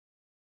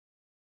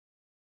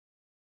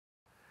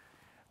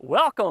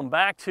Welcome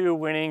back to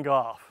Winning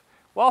Golf.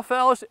 Well,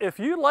 fellas, if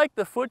you like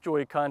the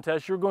FootJoy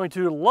contest, you're going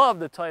to love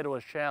the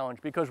Titleist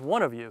Challenge because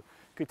one of you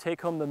could take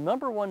home the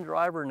 #1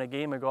 driver in the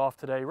game of golf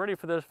today. Ready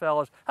for this,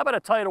 fellas? How about a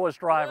Titleist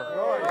driver?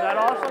 Is that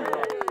awesome?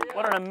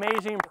 What an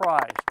amazing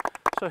prize.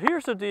 So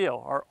here's the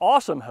deal. Our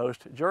awesome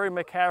host, Jerry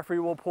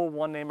McCaffrey, will pull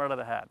one name out of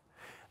the hat.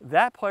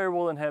 That player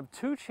will then have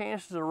 2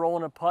 chances of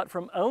rolling a putt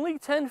from only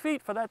 10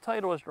 feet for that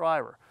Titleist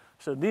driver.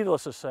 So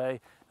needless to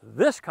say,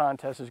 this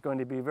contest is going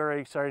to be very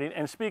exciting.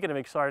 And speaking of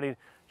exciting,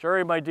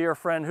 Jerry, my dear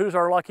friend, who's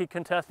our lucky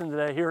contestant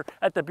today here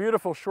at the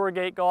beautiful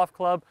Shoregate Golf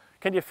Club?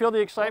 Can you feel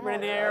the excitement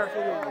in the air?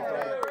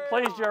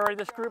 Please, Jerry,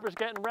 this group is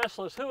getting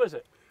restless. Who is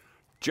it?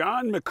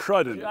 John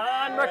McCrudden.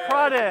 John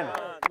McCrudden.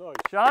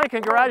 John,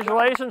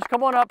 congratulations.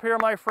 Come on up here,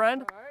 my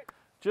friend.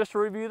 Just to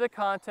review the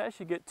contest,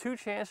 you get 2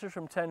 chances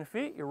from 10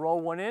 feet. You roll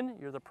one in.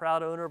 You're the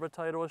proud owner of a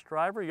Titleist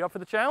driver. You up for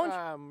the challenge?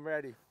 I'm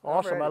ready.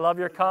 Awesome. I love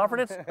your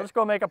confidence. Let's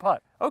go make a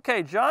putt.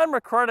 Okay, John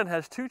McCrudden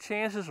has 2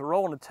 chances of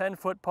rolling a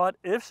 10-foot putt.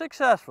 If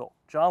successful,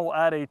 John will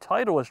add a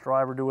Titleist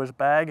driver to his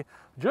bag,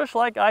 just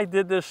like I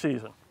did this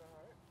season.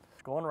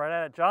 He's going right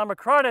at it. John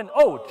McCrudden.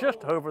 Oh,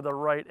 just over the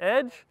right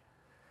edge.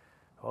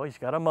 Oh, he's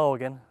got a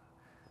mulligan.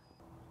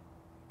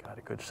 Got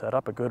a good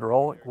setup, a good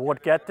roll. Will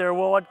it get there?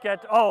 Will it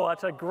get? Oh,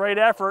 that's a great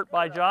effort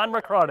by John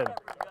McCrudden.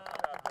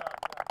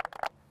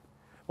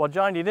 Well,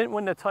 John, you didn't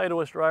win the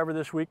Titleist driver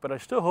this week, but I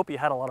still hope you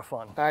had a lot of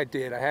fun. I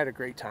did. I had a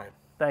great time.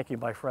 Thank you,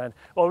 my friend.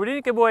 Well, we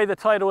didn't give away the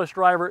Titleist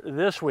driver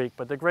this week,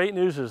 but the great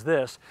news is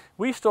this.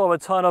 We still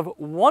have a ton of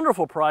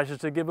wonderful prizes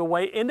to give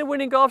away in the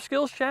Winning Golf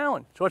Skills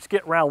Challenge. So let's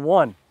get round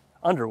 1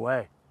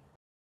 underway.